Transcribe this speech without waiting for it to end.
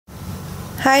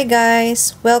Hi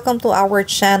guys, welcome to our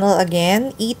channel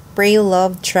again, Eat, Pray,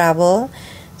 Love, Travel.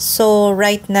 So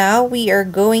right now we are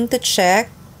going to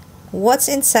check what's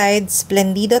inside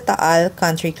Splendido Taal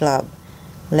Country Club.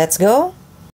 Let's go!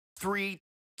 3,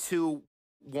 2,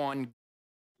 1,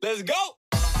 let's go!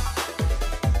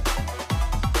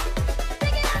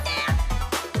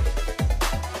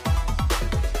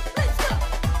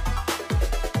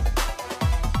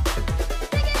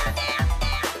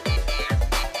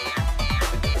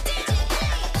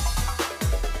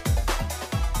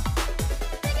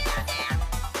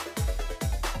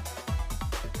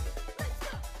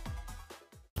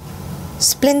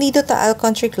 Splendido Taal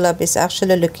Country Club is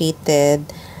actually located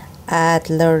at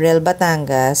Laurel,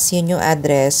 Batangas. Yun yung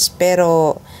address.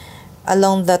 Pero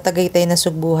along the Tagaytay na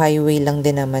Sugbu Highway lang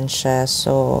din naman siya.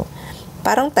 So,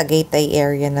 parang Tagaytay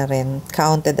area na rin.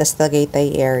 Counted as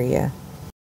Tagaytay area.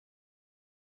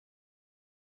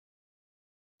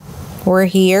 We're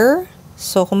here.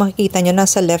 So, kung makikita nyo,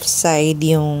 nasa left side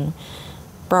yung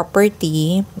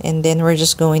property. And then, we're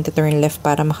just going to turn left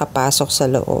para makapasok sa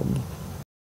loob.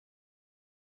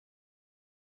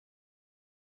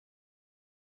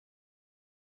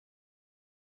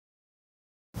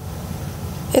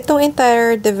 Itong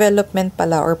entire development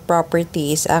pala or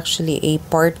property is actually a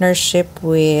partnership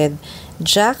with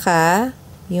Jaka,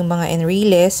 yung mga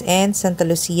Enriles, and Santa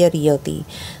Lucia Realty.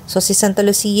 So, si Santa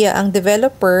Lucia ang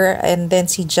developer and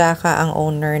then si Jaka ang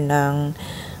owner ng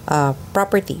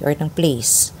property or ng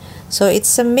place. So,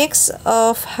 it's a mix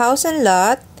of house and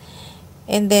lot.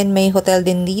 And then, may hotel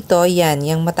din dito. Yan,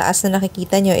 yung mataas na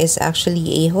nakikita nyo is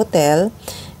actually a hotel.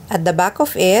 At the back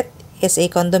of it is a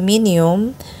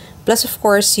condominium. Plus, of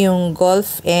course, yung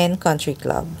golf and country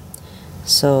club.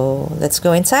 So, let's go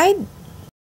inside.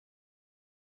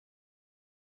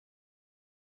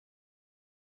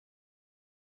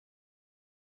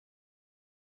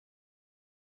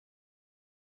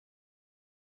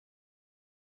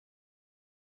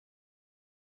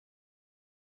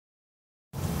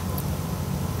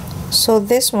 So,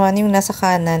 this one, yung nasa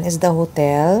kanan is the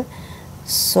hotel.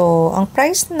 So, ang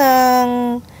price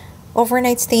ng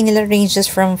overnight stay nila ranges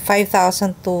from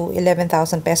 5,000 to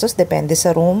 11,000 pesos. Depende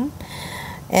sa room.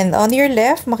 And on your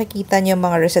left, makikita nyo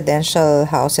mga residential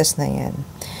houses na yan.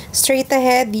 Straight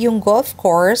ahead, yung golf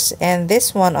course. And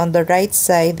this one on the right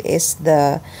side is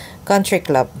the country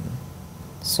club.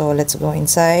 So, let's go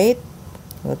inside.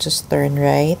 We'll just turn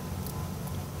right.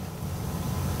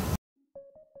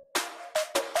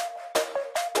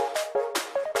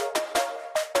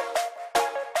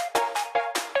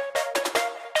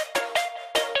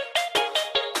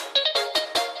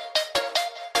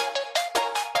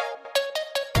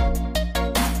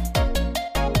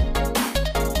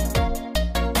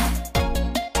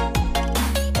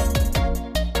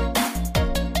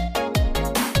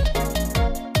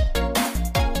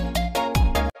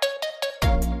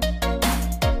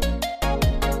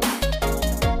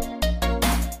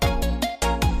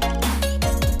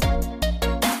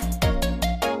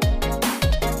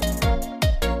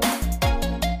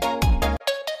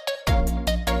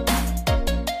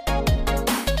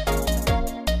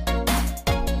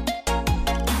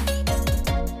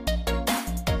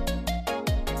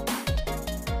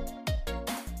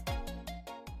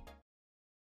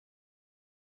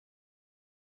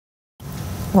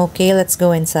 Okay, let's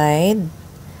go inside.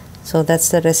 So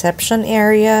that's the reception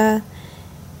area.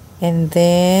 And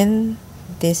then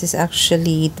this is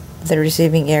actually the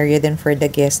receiving area then for the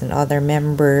guests and other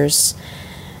members.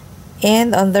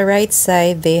 And on the right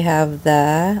side, they have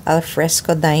the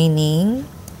alfresco dining.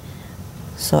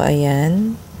 So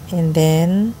ayan. And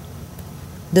then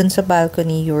dun sa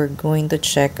balcony, you're going to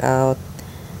check out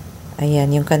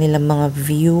ayan, yung kanilang mga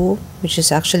view, which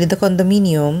is actually the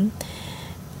condominium.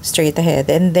 Straight ahead.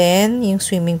 And then, yung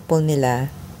swimming pool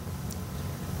nila.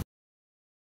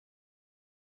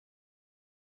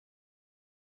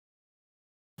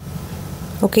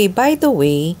 Okay, by the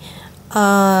way,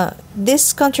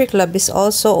 this country club is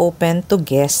also open to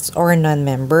guests or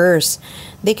non-members.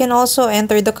 They can also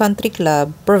enter the country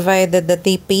club provided that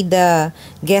they pay the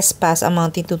guest pass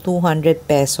amounting to 200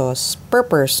 pesos per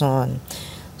person.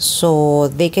 So,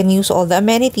 they can use all the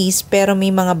amenities pero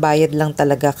may mga bayad lang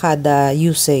talaga kada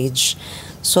usage.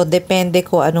 So, depende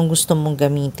ko anong gusto mong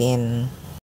gamitin.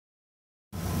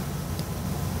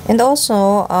 And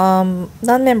also,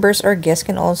 non-members or guests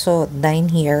can also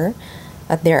dine here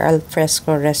at their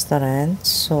alfresco restaurant.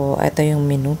 So, ito yung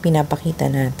menu, pinapakita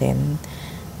natin.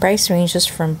 Price ranges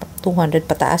from 200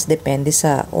 pataas, depende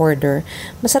sa order.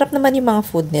 Masarap naman yung mga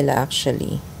food nila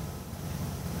actually.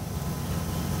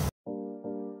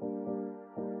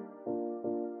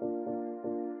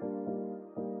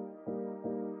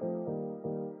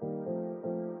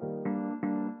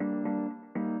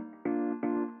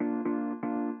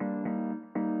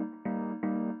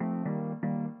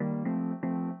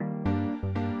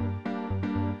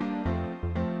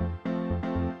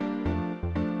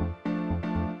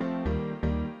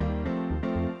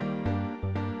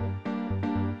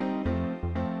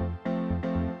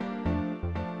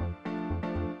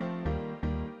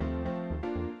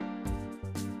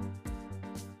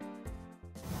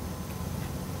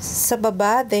 Sa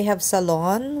baba, they have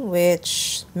salon,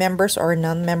 which members or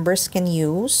non-members can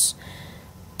use.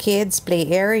 Kids play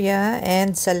area,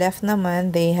 and sa left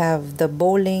naman, they have the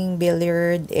bowling,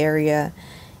 billiard area,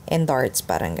 and darts,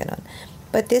 parang ganon.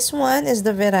 But this one is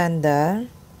the veranda.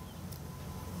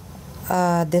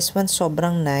 This one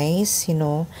sobrang nice, you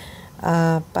know.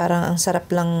 Parang ang sarap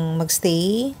lang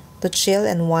magstay, to chill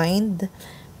and wind,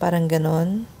 parang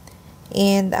ganon.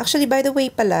 And actually, by the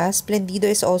way pala, Splendido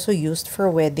is also used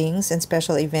for weddings and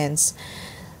special events.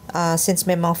 Since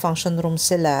may mga function rooms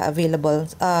sila available,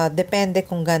 depende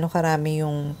kung gaano karami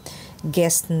yung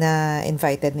guest na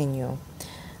invited ninyo.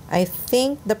 I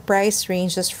think the price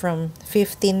ranges from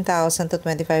 15,000 to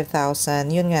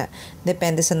 25,000. Yun nga,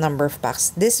 depende sa number of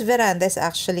packs. This veranda is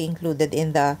actually included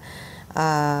in the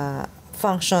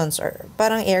functions or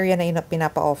parang area na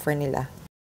pinapa-offer nila.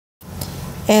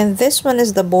 And this one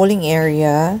is the bowling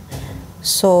area.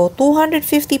 So, 250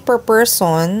 per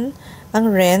person ang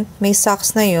rent. May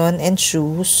socks na yun and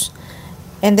shoes.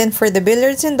 And then for the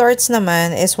billiards and darts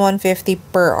naman is 150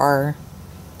 per hour.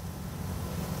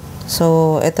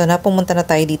 So, eto na, pumunta na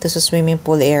tayo dito sa swimming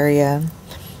pool area.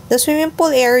 The swimming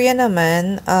pool area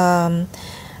naman,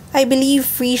 I believe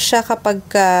free siya kapag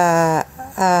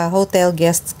hotel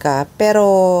guests ka.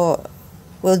 Pero,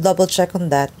 we'll double check on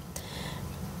that.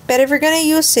 Pero if you're gonna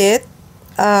use it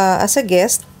as a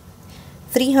guest,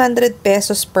 300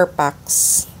 pesos per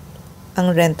pax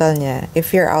ang rental niya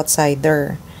if you're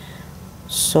outsider.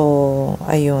 So,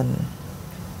 ayun.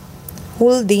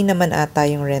 Whole day naman ata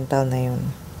yung rental na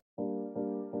yun.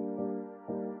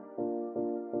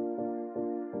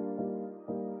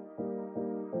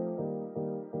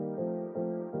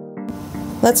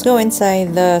 Let's go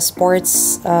inside the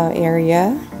sports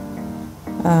area.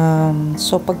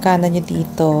 So, pagkanan nyo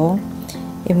dito,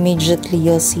 immediately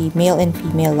you'll see male and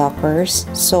female lockers.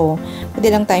 So, pwede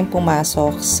lang tayong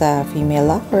pumasok sa female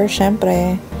locker,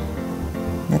 syempre.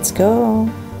 Let's go.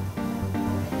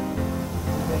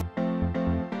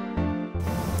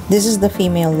 This is the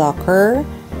female locker.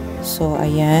 So,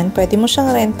 ayan. Pwede mo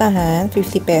siyang rentahan,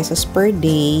 50 pesos per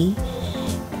day.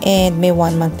 And may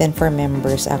 1 month din for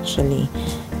members actually.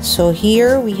 So,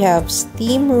 here we have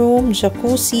steam room,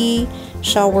 jacuzzi,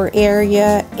 shower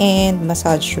area, and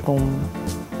massage room.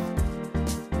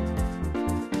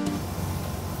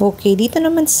 Okay, dito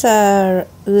naman sa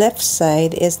left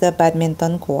side is the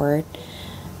badminton court.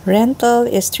 Rental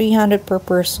is 300 per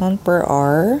person per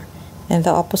hour. And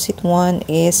the opposite one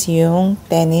is yung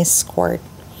tennis court.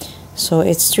 So,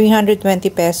 it's 320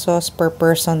 pesos per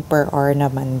person per hour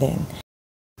naman din.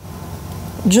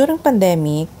 During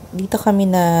pandemic, dito kami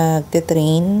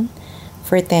nagte-train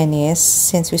for tennis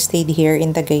since we stayed here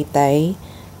in Tagaytay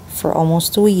for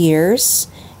almost 2 years.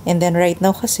 And then right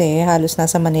now kasi halos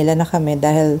nasa Manila na kami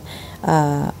dahil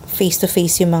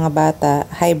face-to-face yung mga bata,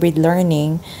 hybrid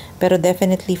learning. Pero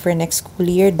definitely for next school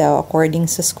year daw, according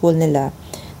sa school nila,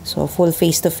 so full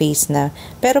face-to-face na.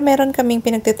 Pero meron kaming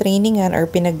pinagte-trainingan or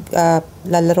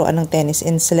pinaglalaroan ng tennis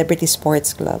in Celebrity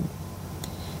Sports Club.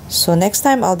 So next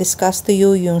time, I'll discuss to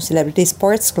you yung Celebrity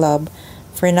Sports Club.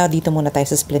 For now, dito muna tayo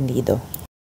sa Splendido.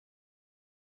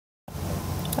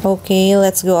 Okay,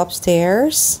 let's go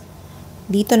upstairs.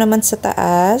 Dito naman sa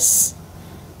taas,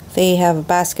 they have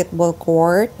basketball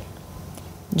court,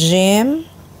 gym,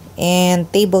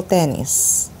 and table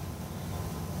tennis.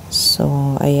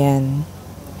 So, ayan.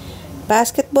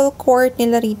 Basketball court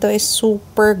nila rito is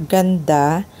super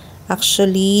ganda.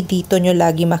 Actually, dito nyo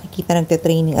lagi makikita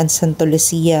nagte-training ang Santa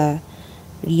Lucia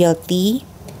Realty.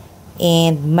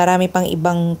 And marami pang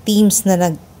ibang teams na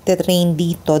nagte-train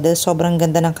dito dahil sobrang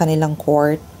ganda ng kanilang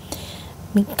court.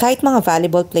 Kahit mga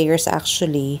volleyball players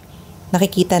actually,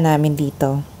 nakikita namin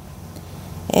dito.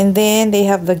 And then, they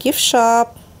have the gift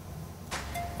shop.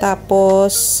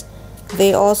 Tapos,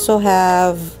 they also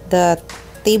have the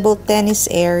table tennis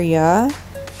area.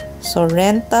 So,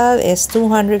 rental is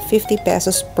 250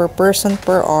 pesos per person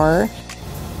per hour.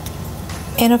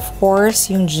 And of course,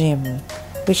 yung gym,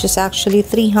 which is actually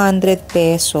 300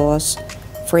 pesos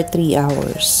for 3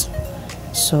 hours.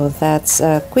 So, that's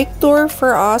a quick tour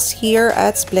for us here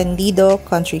at Splendido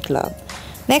Country Club.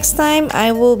 Next time,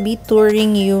 I will be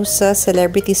touring you sa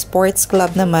Celebrity Sports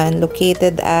Club naman,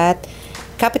 located at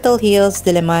Capitol Hills,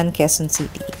 Diliman, Quezon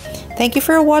City. Thank you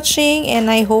for watching, and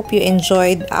I hope you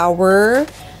enjoyed our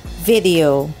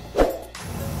video.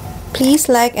 Please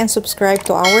like and subscribe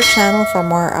to our channel for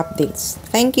more updates.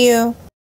 Thank you.